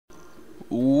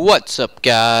What's up,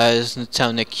 guys?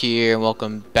 Nick here, and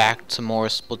welcome back to more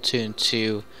Splatoon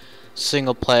 2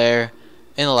 single player.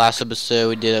 In the last episode,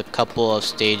 we did a couple of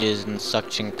stages in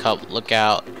Suction Cup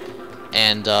Lookout,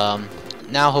 and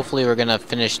now hopefully we're gonna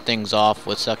finish things off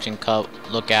with Suction Cup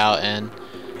Lookout and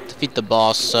defeat the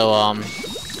boss. So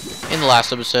in the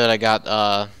last episode, I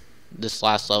got this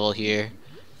last level here,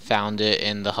 found it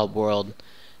in the hub world,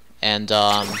 and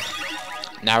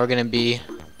now we're gonna be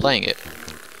playing it.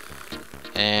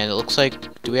 And it looks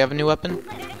like, do we have a new weapon?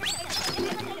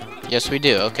 Yes, we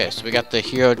do. Okay, so we got the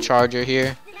hero charger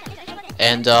here.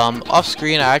 And off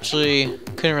screen, I actually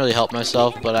couldn't really help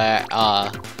myself, but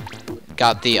I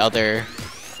got the other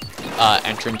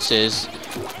entrances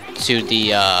to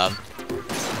the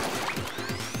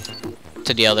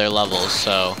other levels.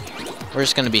 So we're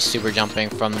just gonna be super jumping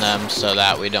from them so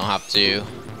that we don't have to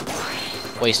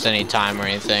waste any time or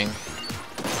anything.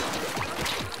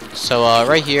 So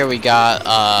right here we got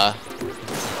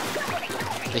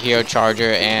the hero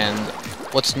charger, and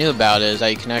what's new about it is that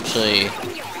you can actually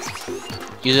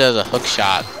use it as a hook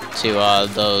shot to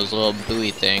those little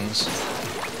buoy things,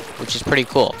 which is pretty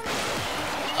cool.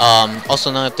 Also,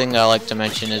 another thing that I like to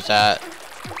mention is that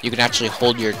you can actually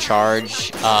hold your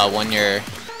charge when you're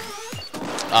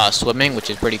swimming, which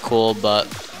is pretty cool, but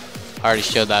I already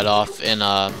showed that off in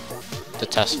the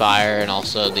test fire, and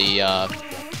also the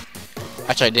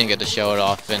actually, I didn't get to show it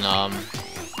off in, alright,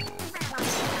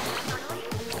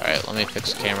 let me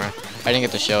fix the camera. I didn't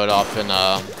get to show it off in,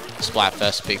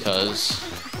 Splatfest because,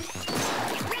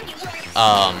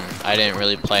 I didn't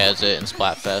really play as it in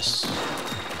Splatfest.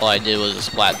 All I did was the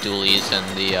Splat Dualies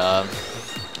and the, I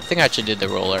think I actually did the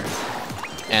roller.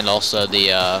 And also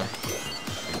the,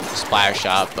 splatter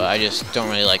shot, but I just don't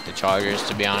really like the chargers,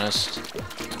 to be honest.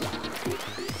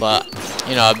 But,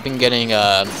 you know, I've been getting,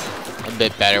 a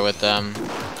bit better with them.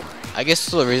 I guess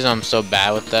the reason I'm so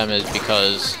bad with them is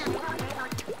because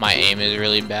my aim is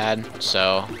really bad,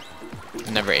 so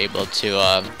I'm never able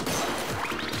to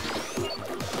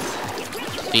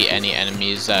beat any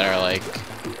enemies that are like,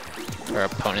 or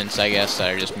opponents I guess,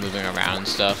 that are just moving around and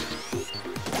stuff.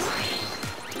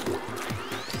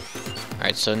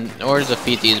 Alright, so in order to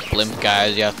defeat these blimp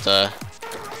guys, you have to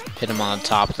hit them on the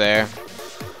top there.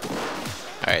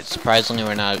 Alright, surprisingly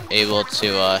we're not able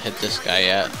to hit this guy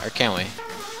yet, or can we?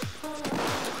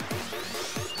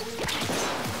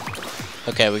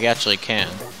 Okay, we actually can.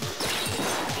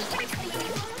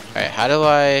 Alright, how do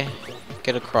I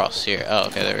get across here? Oh,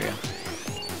 okay, there we go.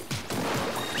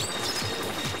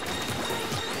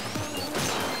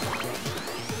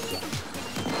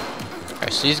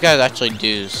 Alright, so these guys actually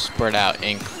do spurt out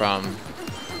ink from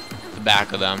the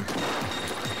back of them.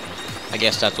 I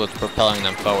guess that's what's propelling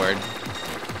them forward.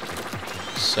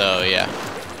 So, yeah.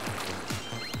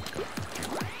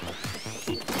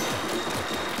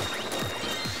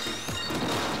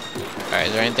 Alright,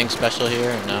 is there anything special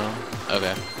here? No?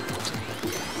 Okay.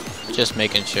 Just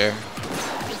making sure.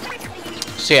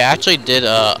 So, yeah, I actually did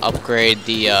upgrade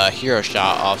the hero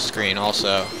shot off screen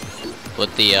also,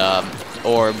 with the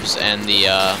orbs and the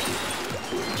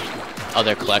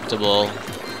other collectible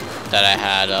that I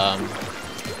had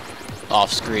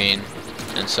off screen.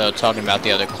 And so, talking about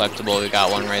the other collectible, we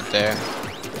got one right there.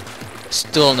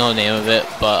 Still no name of it,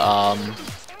 but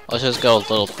let's just go with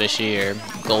Little Fishy or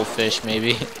Goldfish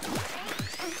maybe.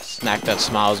 Snack that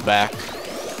smiles back.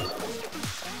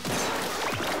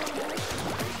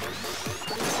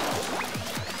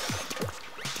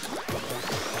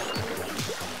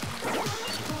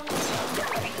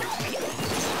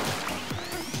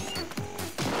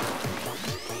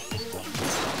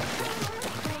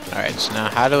 Alright, so now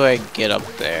how do I get up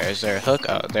there? Is there a hook?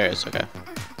 Oh, there is, okay.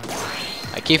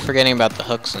 I keep forgetting about the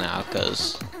hooks now,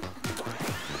 because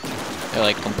they're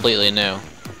like completely new.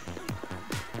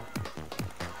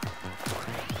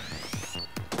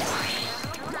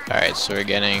 Alright, so we're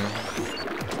getting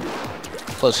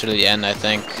closer to the end, I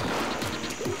think.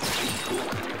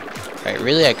 Alright,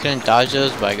 really? I couldn't dodge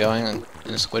those by going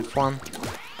in squid form?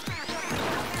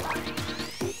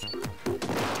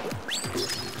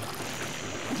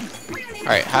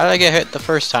 Alright, how did I get hit the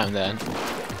first time then?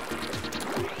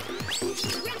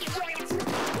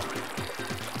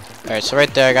 Alright, so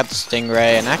right there I got the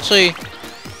Stingray, and actually I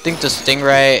think the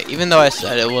Stingray, even though I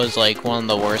said it was like one of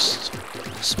the worst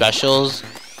specials,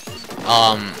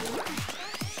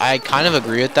 I kind of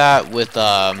agree with that with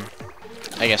I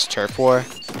guess Turf War,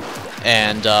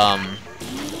 and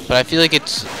but I feel like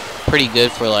it's pretty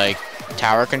good for like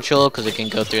tower control because it can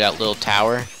go through that little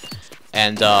tower,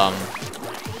 and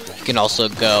you can also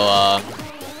go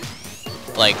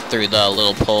like through the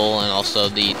little pole and also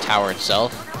the tower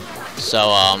itself. So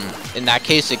in that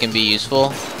case, it can be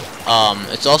useful.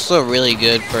 It's also really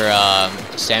good for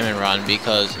Salmon Run,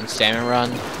 because in Salmon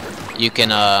Run, you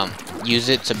can use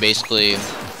it to basically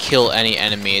kill any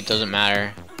enemy. It doesn't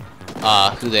matter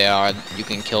who they are. You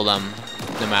can kill them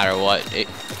no matter what.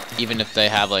 Even if they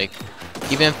have like,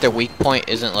 even if their weak point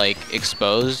isn't like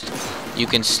exposed, you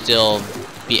can still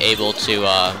be able to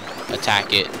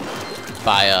attack it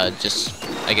by just,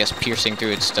 I guess, piercing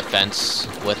through its defense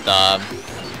with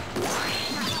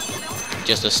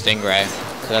just a stingray.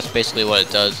 So that's basically what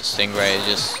it does. The stingray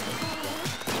just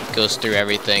goes through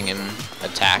everything and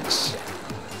attacks.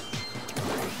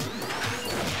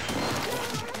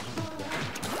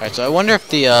 Alright, so I wonder if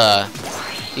the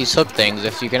these hook things,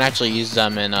 if you can actually use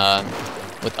them in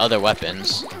with other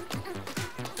weapons.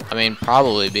 I mean,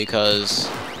 probably, because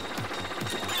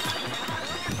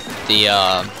the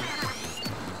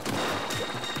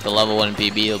level wouldn't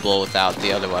be beatable without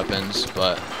the other weapons,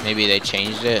 but maybe they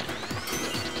changed it.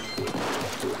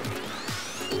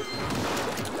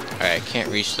 Alright, can't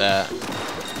reach that.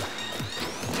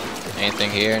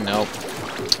 Anything here? Nope.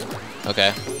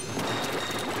 Okay.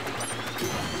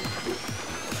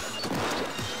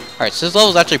 Alright, so this level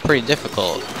is actually pretty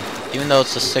difficult, even though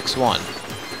it's a 6-1.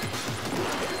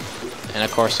 And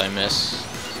of course I miss.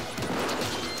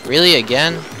 Really,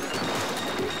 again?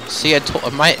 See,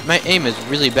 my aim is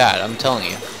really bad, I'm telling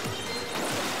you.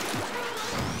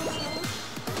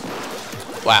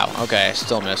 Wow, okay, I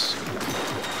still miss.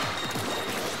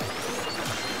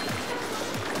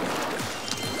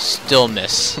 Still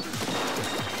miss.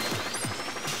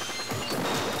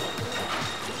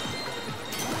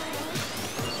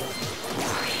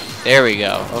 There we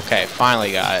go. Okay,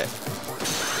 finally got it.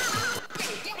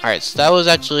 Alright, so that was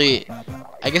actually,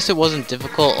 I guess it wasn't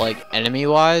difficult, like,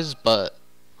 enemy-wise, but,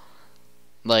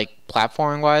 like,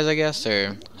 platforming-wise, I guess,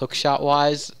 or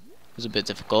hookshot-wise, it was a bit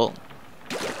difficult.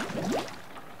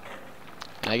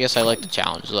 And I guess I like the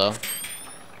challenge, though.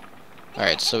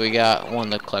 Alright, so we got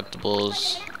one of the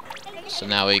collectibles, so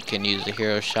now we can use the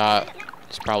hero shot.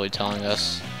 It's probably telling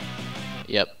us.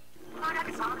 Yep.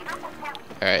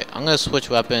 Alright, I'm gonna switch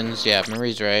weapons. Yeah,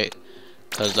 memory's right.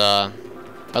 Because,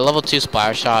 my level 2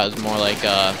 splatter shot is more like,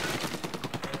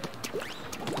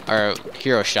 our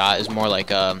hero shot is more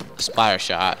like a splatter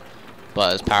shot,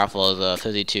 but as powerful as a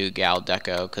 52 gal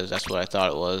deco, because that's what I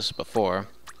thought it was before.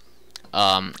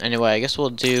 Anyway, I guess we'll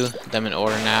do them in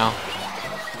order now.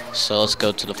 So let's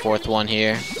go to the fourth one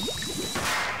here,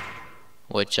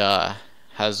 which,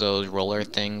 has those roller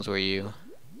things where you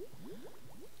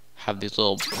have these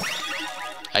little,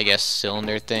 I guess,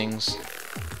 cylinder things.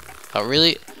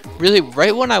 Really,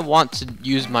 right when I want to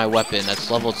use my weapon that's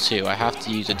level 2, I have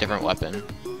to use a different weapon.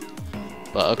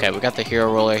 But okay, we got the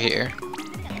hero roller here.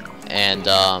 And,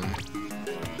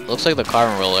 looks like the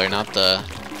carbon roller, not the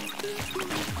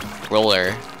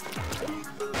roller.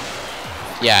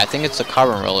 Yeah, I think it's the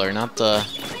carbon roller, not the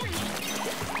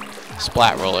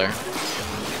splat roller.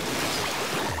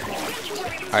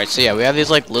 Alright, so yeah, we have these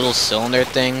like little cylinder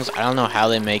things. I don't know how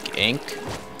they make ink,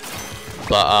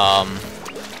 but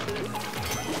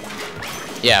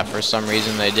yeah, for some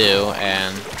reason they do,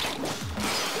 and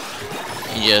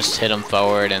you just hit them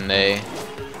forward and they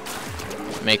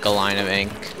make a line of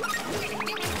ink.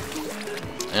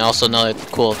 And also another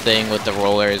cool thing with the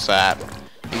roller is that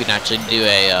you can actually do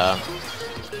a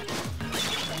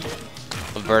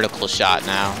vertical shot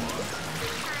now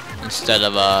instead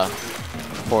of a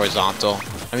horizontal.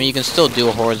 I mean, you can still do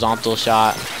a horizontal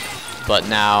shot, but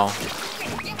now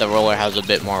the roller has a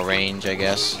bit more range, I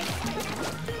guess.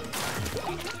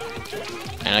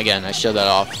 And again, I showed that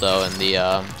off though in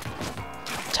the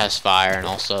test fire and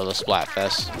also the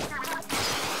Splatfest.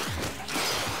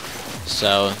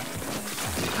 So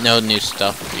no new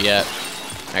stuff yet.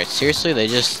 Alright, seriously, they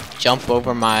just jump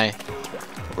over my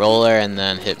roller and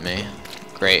then hit me.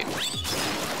 Great.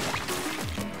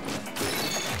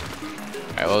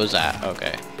 Alright, what was that?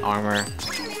 Okay, armor.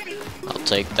 I'll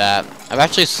take that. I've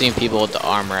actually seen people with the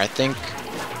armor. I think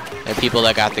there are people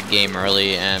that got the game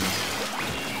early and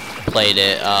played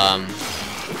it.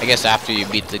 I guess after you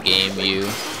beat the game, you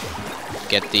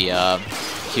get the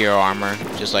hero armor,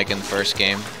 just like in the first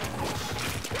game.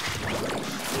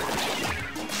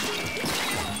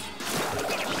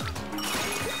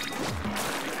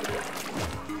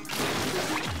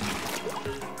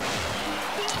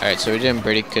 Alright, so we're doing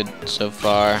pretty good so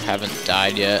far. Haven't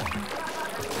died yet.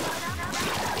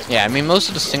 Yeah, I mean, most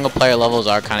of the single player levels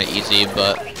are kind of easy,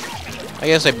 but I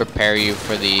guess they prepare you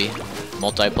for the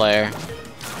multiplayer,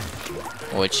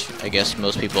 which I guess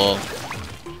most people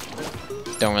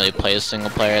don't really play the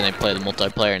single player and they play the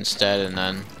multiplayer instead, and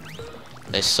then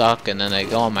they suck, and then they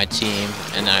go on my team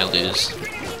and then I lose.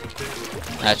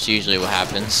 That's usually what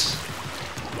happens.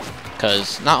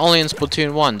 Because not only in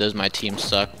Splatoon 1 does my team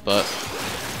suck, but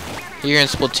here in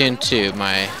Splatoon 2,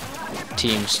 my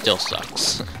team still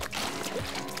sucks.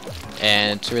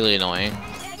 And it's really annoying.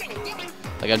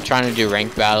 Like, I'm trying to do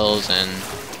rank battles, and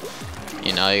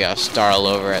you know, you gotta start all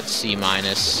over at C-,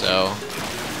 so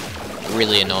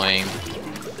really annoying.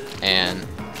 And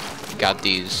got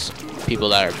these people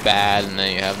that are bad, and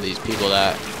then you have these people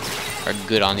that are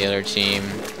good on the other team.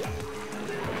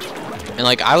 And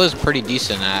like, I was pretty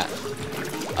decent at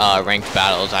ranked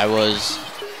battles. I was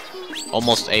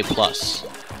almost A+,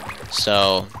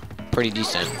 so pretty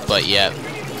decent. But yet,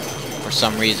 for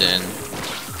some reason,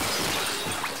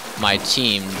 my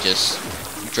team just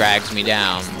drags me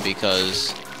down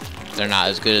because they're not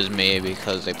as good as me,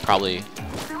 because they probably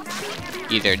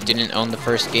either didn't own the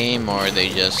first game or they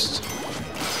just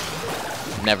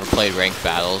never played ranked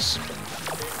battles.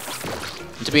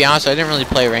 And to be honest, I didn't really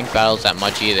play ranked battles that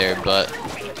much either, but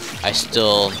I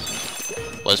still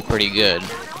was pretty good,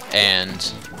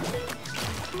 and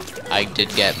I did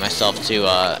get myself to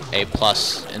A+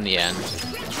 in the end.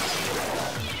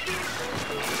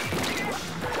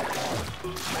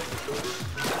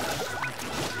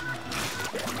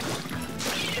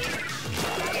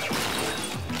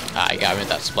 I got me with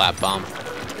that splat bomb.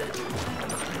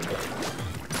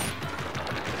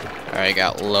 Alright, I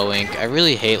got low ink. I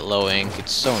really hate low ink.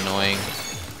 It's so annoying.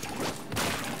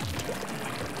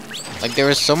 Like, there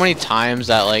were so many times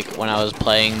that, like, when I was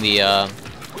playing the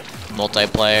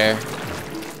multiplayer,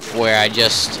 where I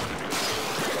just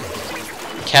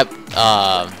kept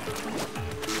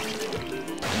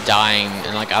dying,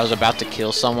 and like I was about to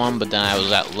kill someone, but then I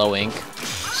was at low ink,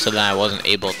 so then I wasn't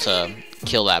able to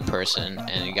kill that person,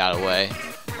 and he got away,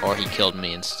 or he killed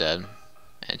me instead.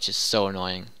 And it's just so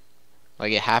annoying.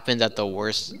 Like, it happens at the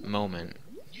worst moment,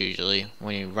 usually,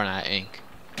 when you run out of ink.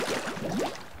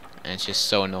 And it's just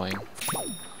so annoying.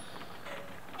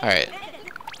 Alright,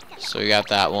 so we got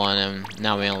that one, and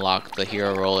now we unlock the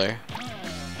hero roller.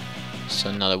 So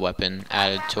another weapon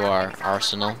added to our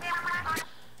arsenal.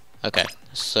 Okay,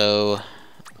 so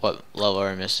what level are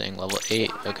we missing? Level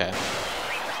 8? Okay.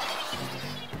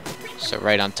 So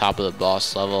right on top of the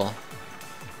boss level.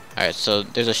 Alright, so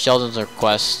there's a Sheldon's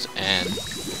request, and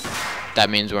that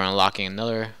means we're unlocking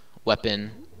another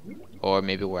weapon, or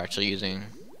maybe we're actually using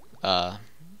the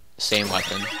same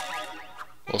weapon.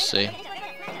 We'll see.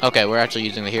 Okay, we're actually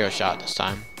using the hero shot this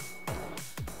time,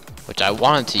 which I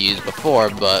wanted to use before,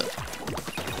 but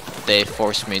they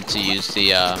forced me to use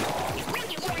the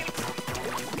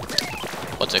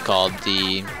what's it called,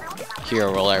 the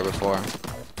hero roller before.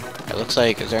 It looks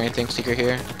like, is there anything secret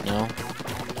here? No,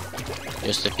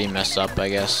 just if you mess up, I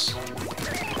guess.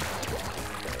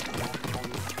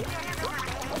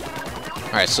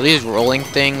 Alright, so these rolling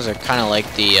things are kind of like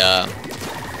the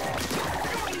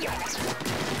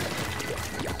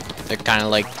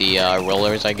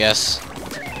rollers, I guess,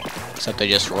 except they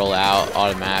just roll out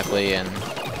automatically and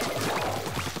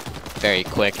very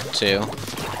quick too.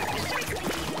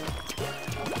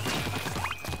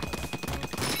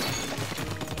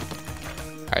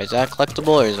 Alright, is that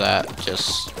collectible or is that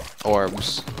just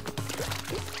orbs?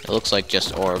 It looks like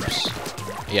just orbs.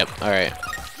 Yep, alright.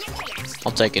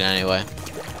 I'll take it anyway.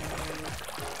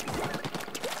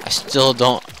 I still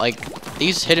don't like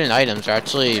these hidden items are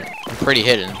actually pretty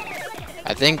hidden.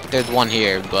 I think there's one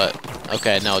here, but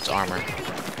okay, no, it's armor.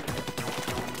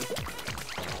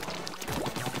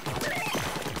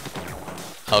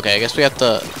 Okay, I guess we have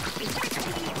to.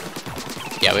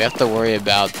 Yeah, we have to worry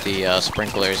about the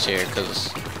sprinklers here,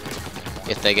 because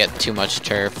if they get too much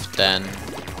turf, then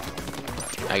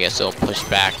I guess it'll push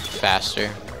back faster.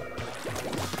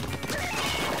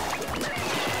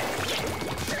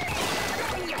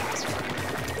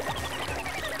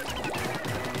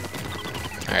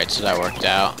 Alright, so that worked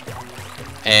out.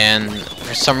 And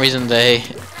for some reason they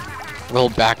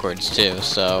rolled backwards too,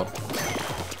 so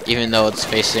even though it's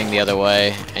facing the other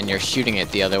way and you're shooting it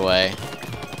the other way,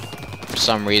 for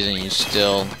some reason you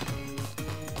still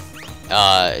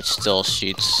it still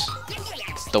shoots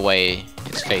the way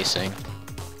it's facing,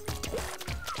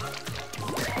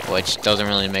 which doesn't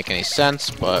really make any sense,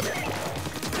 but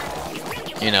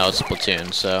you know, it's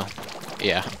Splatoon, so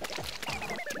yeah.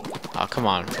 Oh, come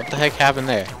on. What the heck happened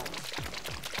there?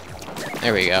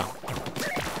 There we go.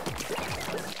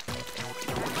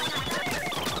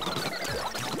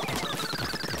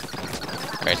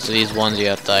 Alright, so these ones you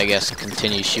have to, I guess,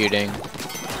 continue shooting.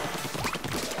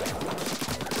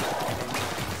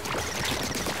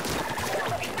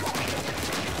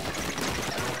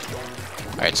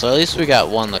 Alright, so at least we got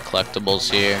one of the collectibles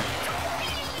here.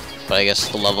 But I guess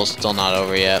the level's still not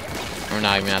over yet. We're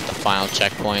not even at the final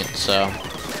checkpoint, so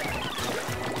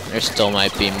there still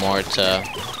might be more to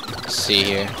see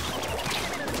here.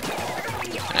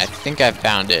 And I think I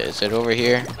found it. Is it over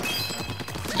here?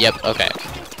 Yep, okay.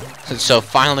 So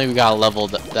finally we got a level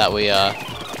that we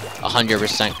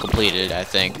 100% completed, I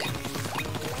think.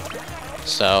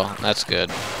 So that's good.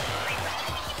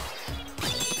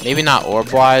 Maybe not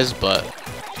orb-wise, but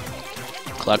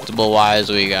collectible-wise,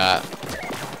 we got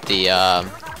the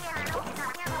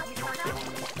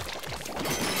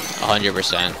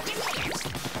 100%.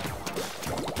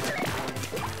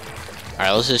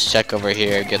 Alright, let's just check over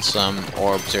here, get some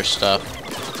orbs or stuff.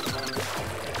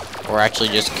 Or actually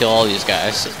just kill all these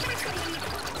guys.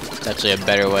 It's actually a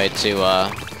better way to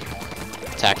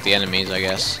attack the enemies, I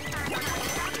guess.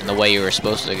 And the way you were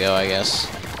supposed to go, I guess.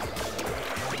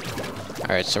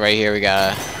 Alright, so right here we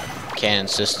got a cannon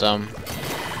system.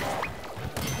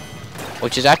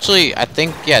 Which is actually, I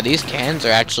think, yeah, these cannons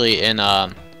are actually in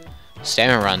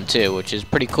Salmon Run too, which is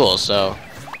pretty cool. So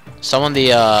some of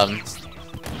the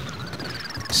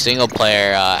single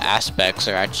player aspects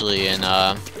are actually in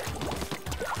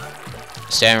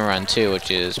Salmon Run too, which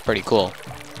is pretty cool.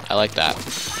 I like that.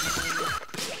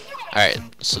 Alright,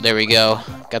 so there we go.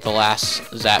 Got the last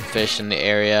Zapfish in the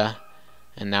area.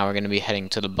 And now we're going to be heading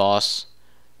to the boss.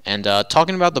 And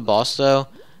talking about the boss though,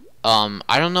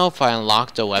 I don't know if I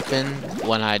unlocked a weapon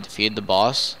when I defeated the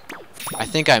boss. I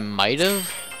think I might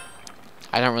have.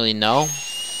 I don't really know.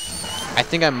 I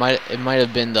think it might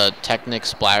have been the Technic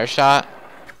Splatter Shot.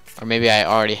 Or maybe I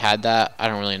already had that. I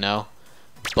don't really know.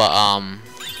 But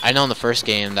I know in the first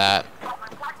game that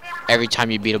every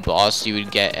time you beat a boss, you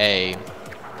would get a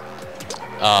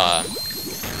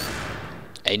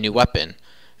new weapon,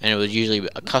 and it was usually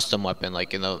a custom weapon.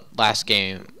 Like in the last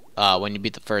game, when you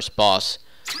beat the first boss,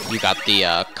 you got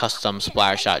the custom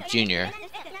Splatter Shot Junior.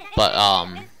 But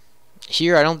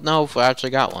here I don't know if I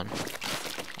actually got one.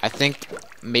 I think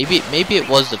maybe it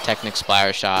was the Technic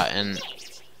Splatter Shot, and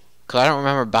because I don't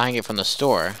remember buying it from the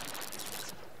store.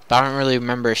 But I don't really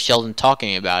remember Sheldon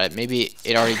talking about it. Maybe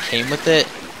it already came with it,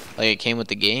 like it came with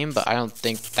the game, but I don't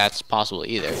think that's possible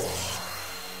either.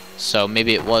 So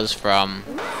maybe it was from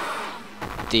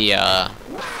the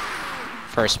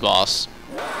first boss.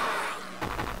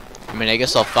 I mean, I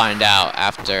guess I'll find out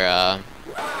after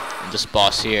this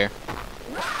boss here.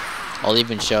 I'll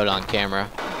even show it on camera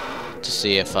to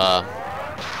see if I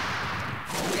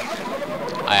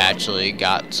actually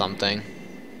got something.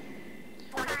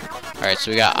 Alright,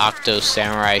 so we got Octo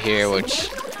Samurai here, which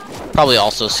probably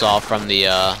also saw from the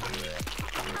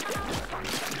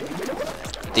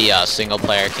single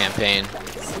player campaign.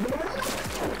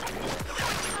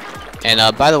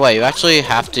 And by the way, you actually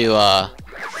have to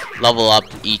level up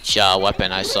each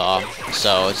weapon I saw.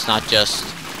 So it's not just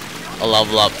a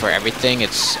level up for everything, you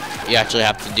actually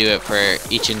have to do it for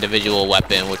each individual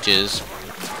weapon, which is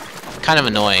kind of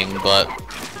annoying, but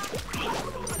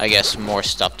I guess more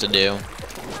stuff to do.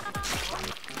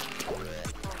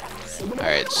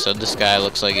 Alright, so this guy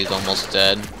looks like he's almost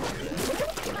dead.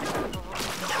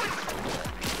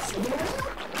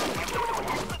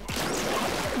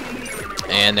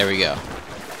 And there we go.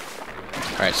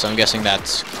 Alright, so I'm guessing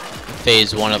that's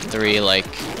phase 1 of 3, like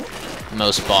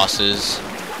most bosses.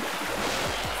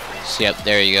 So yep,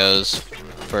 there he goes.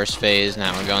 First phase,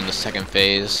 now we're going to second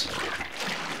phase.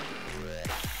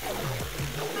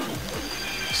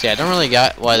 See, I don't really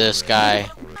get why this guy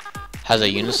has a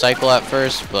unicycle at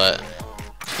first, but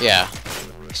yeah,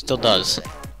 he still does.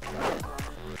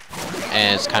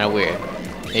 And it's kind of weird.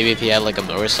 Maybe if he had like a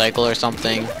motorcycle or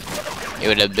something, it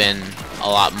would have been a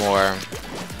lot more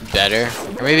better.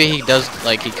 Or maybe he does,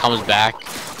 like, he comes back,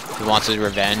 he wants his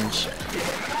revenge,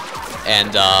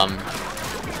 and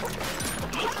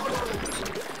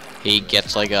he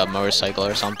gets like a motorcycle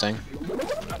or something.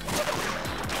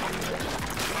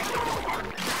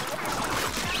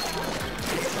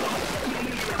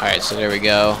 Alright, so there we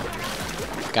go.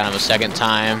 Got him a second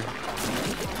time.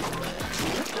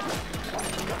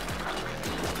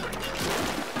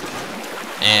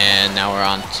 And now we're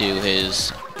on to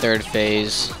his third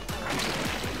phase.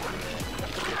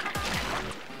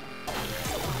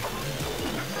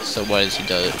 So what does he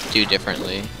do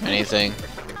differently? Anything?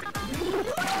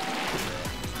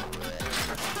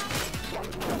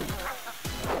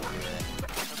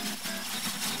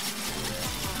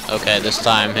 Okay, this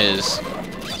time his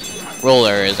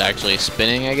roller is actually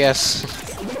spinning, I guess.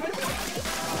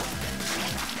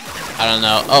 I don't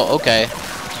know. Oh, okay.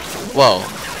 Whoa.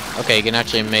 Okay, you can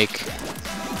actually make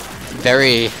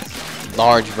very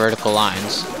large vertical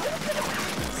lines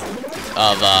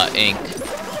of ink.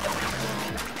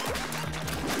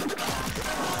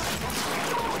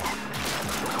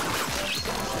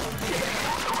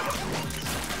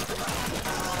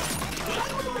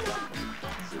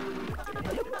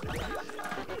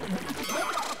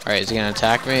 Alright, is he gonna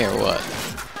attack me or what?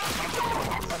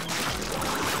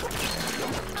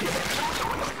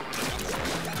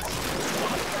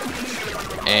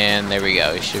 And there we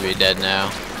go, he should be dead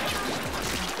now.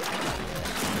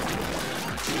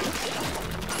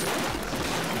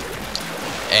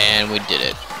 And we did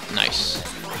it. Nice.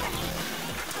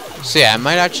 So yeah, I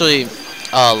might actually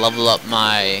level up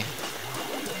my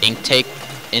ink tank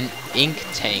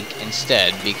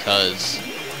instead, because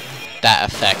that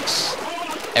affects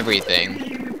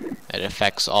everything. It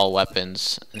affects all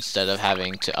weapons instead of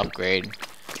having to upgrade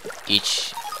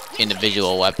each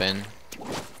individual weapon.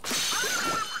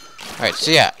 Alright,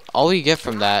 so yeah, all we get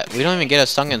from that, we don't even get a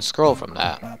sunken scroll from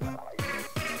that.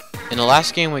 In the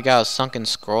last game we got a sunken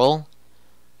scroll,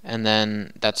 and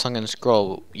then that sunken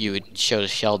scroll you would show to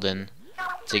Sheldon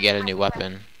to get a new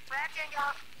weapon.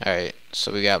 Alright,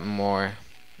 so we got more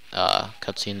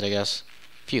cutscenes, I guess.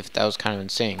 Phew, that was kind of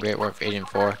insane. Great work, Agent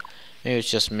 4. Maybe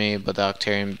it's just me, but the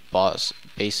Octarian boss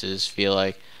bases feel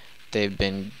like they've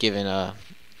been given a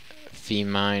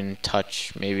feline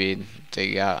touch. Maybe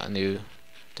they got a new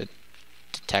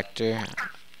detector.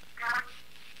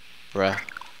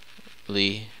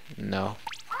 Really? No.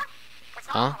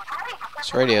 Huh?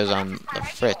 This radio's on the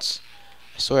fritz.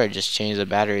 I swear I just changed the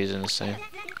batteries in this thing.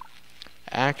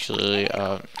 Actually,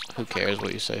 who cares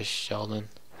what you say, Sheldon?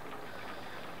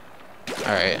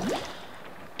 Alright.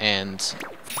 And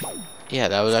yeah,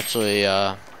 that was actually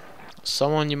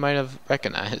someone you might have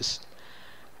recognized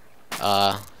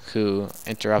who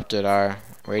interrupted our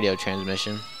radio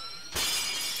transmission.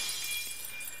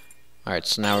 Alright,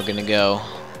 so now we're gonna go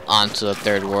on to the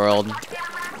third world.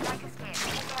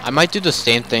 I might do the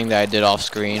same thing that I did off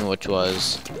screen, which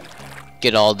was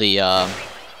get all the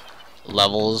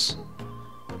levels.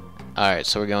 Alright,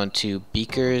 so we're going to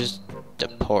Beaker's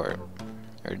Depot,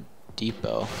 or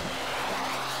Depot,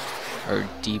 or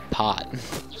Depot,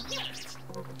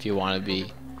 if you want to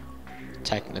be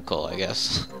technical, I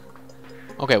guess.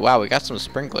 Okay, wow, we got some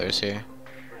sprinklers here.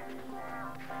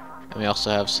 And we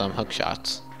also have some hook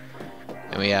shots.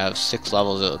 And we have 6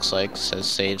 levels, it looks like. It says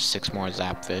save 6 more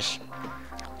Zapfish.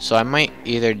 So I might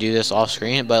either do this off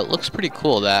screen, but it looks pretty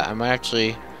cool that I might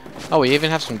actually... Oh, we even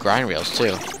have some grind rails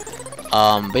too.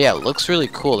 But yeah, it looks really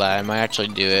cool that I might actually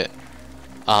do it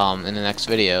in the next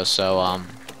video. So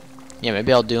yeah,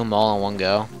 maybe I'll do them all in one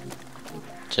go,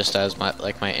 just as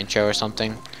my intro or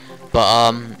something.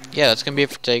 But yeah, that's gonna be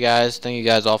it for today, guys. Thank you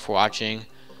guys all for watching.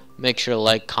 Make sure to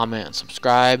like, comment, and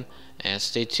subscribe, and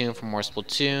stay tuned for more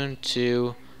Splatoon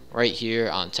 2 right here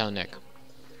on Town Nick.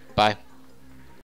 Bye.